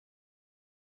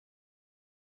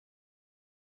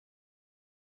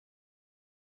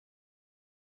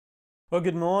Well,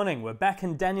 good morning. We're back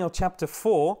in Daniel chapter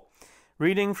 4,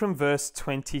 reading from verse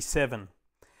 27.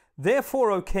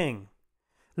 Therefore, O king,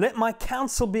 let my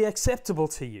counsel be acceptable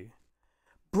to you.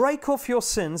 Break off your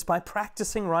sins by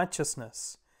practicing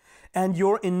righteousness, and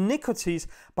your iniquities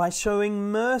by showing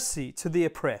mercy to the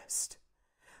oppressed,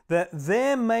 that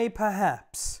there may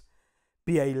perhaps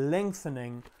be a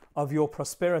lengthening of your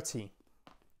prosperity.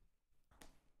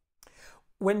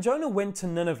 When Jonah went to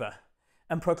Nineveh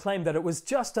and proclaimed that it was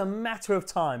just a matter of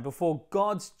time before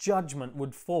God's judgment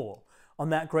would fall on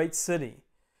that great city,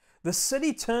 the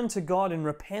city turned to God in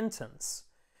repentance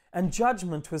and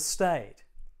judgment was stayed.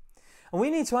 And we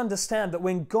need to understand that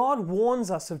when God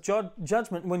warns us of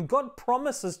judgment, when God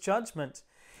promises judgment,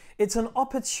 it's an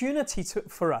opportunity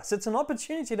for us. It's an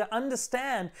opportunity to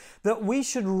understand that we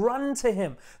should run to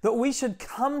Him, that we should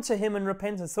come to Him in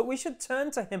repentance, that we should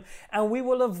turn to Him, and we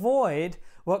will avoid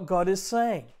what God is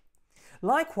saying.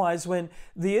 Likewise, when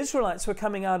the Israelites were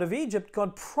coming out of Egypt,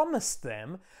 God promised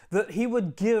them that He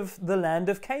would give the land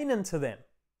of Canaan to them.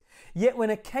 Yet when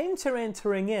it came to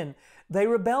entering in, they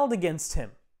rebelled against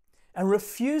Him and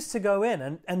refused to go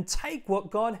in and take what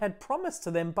God had promised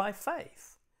to them by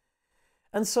faith.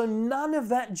 And so none of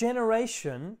that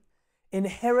generation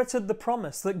inherited the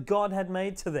promise that God had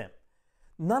made to them.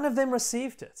 None of them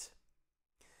received it.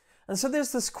 And so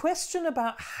there's this question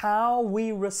about how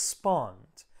we respond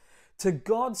to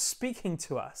God speaking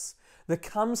to us that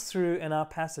comes through in our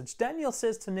passage. Daniel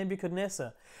says to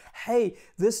Nebuchadnezzar, hey,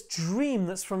 this dream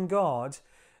that's from God,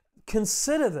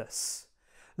 consider this.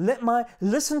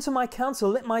 Listen to my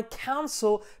counsel. Let my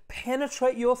counsel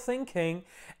penetrate your thinking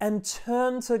and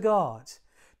turn to God.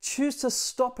 Choose to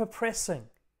stop oppressing.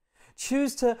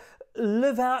 Choose to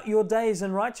live out your days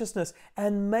in righteousness,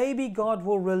 and maybe God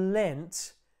will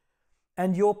relent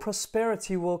and your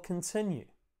prosperity will continue.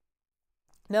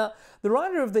 Now, the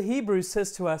writer of the Hebrews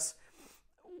says to us,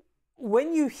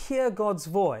 when you hear God's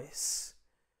voice,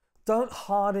 don't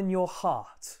harden your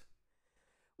heart.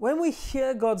 When we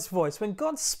hear God's voice, when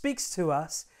God speaks to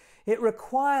us, it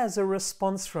requires a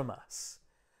response from us.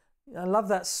 I love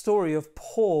that story of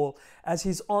Paul as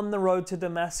he's on the road to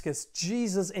Damascus.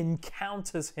 Jesus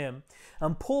encounters him,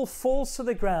 and Paul falls to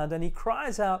the ground and he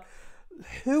cries out,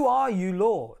 "Who are you,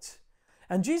 Lord?"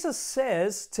 And Jesus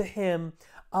says to him,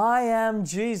 "I am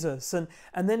Jesus," and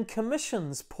then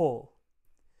commissions Paul.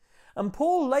 And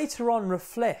Paul later on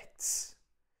reflects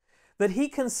that he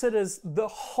considers the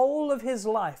whole of his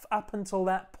life up until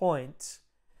that point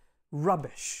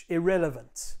rubbish,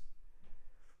 irrelevant,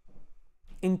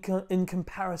 in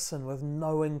comparison with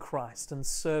knowing Christ and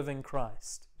serving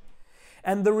Christ.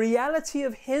 And the reality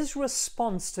of his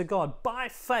response to God by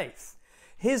faith,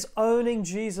 his owning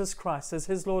Jesus Christ as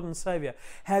his Lord and Savior,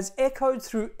 has echoed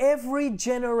through every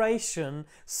generation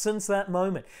since that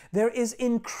moment. There is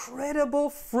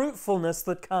incredible fruitfulness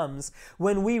that comes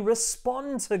when we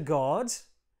respond to God,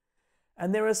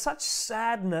 and there is such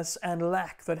sadness and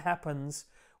lack that happens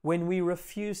when we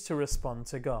refuse to respond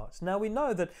to God. Now we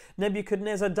know that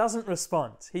Nebuchadnezzar doesn't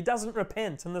respond. He doesn't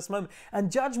repent in this moment,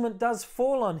 and judgment does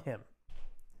fall on him.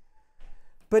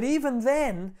 But even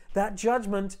then, that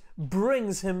judgment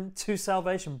brings him to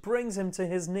salvation, brings him to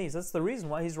his knees. That's the reason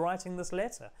why he's writing this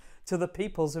letter to the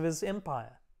peoples of his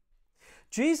empire.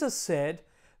 Jesus said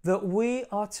that we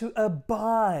are to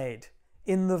abide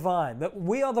in the vine, that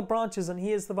we are the branches and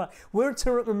he is the vine. We're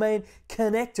to remain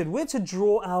connected. We're to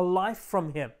draw our life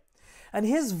from him. And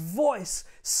his voice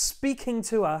speaking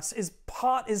to us is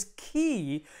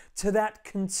key to that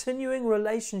continuing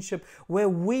relationship where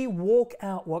we walk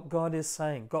out what God is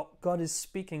saying. God is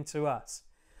speaking to us.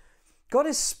 God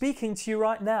is speaking to you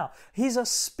right now. He's a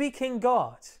speaking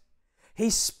God. He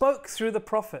spoke through the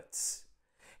prophets.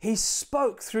 He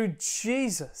spoke through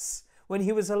Jesus when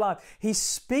he was alive. He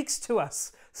speaks to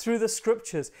us through the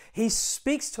scriptures. He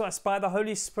speaks to us by the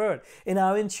Holy Spirit in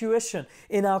our intuition,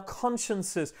 in our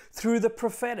consciences, through the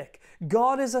prophetic.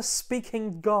 God is a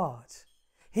speaking God.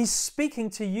 He's speaking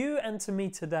to you and to me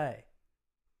today.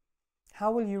 How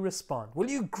will you respond? Will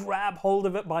you grab hold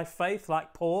of it by faith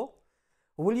like Paul?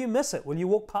 Or will you miss it? Will you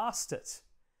walk past it?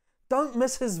 Don't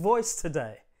miss his voice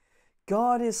today.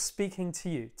 God is speaking to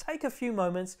you. Take a few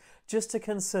moments just to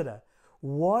consider,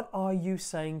 what are you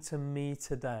saying to me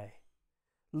today?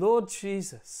 Lord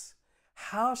Jesus,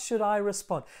 how should I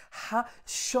respond?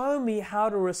 Show me how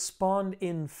to respond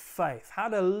in faith, how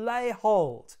to lay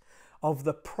hold of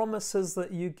the promises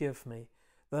that you give me,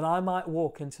 that I might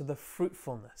walk into the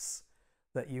fruitfulness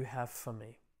that you have for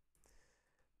me.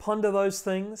 Ponder those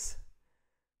things,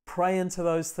 pray into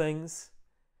those things,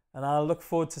 and I'll look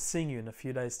forward to seeing you in a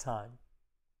few days' time.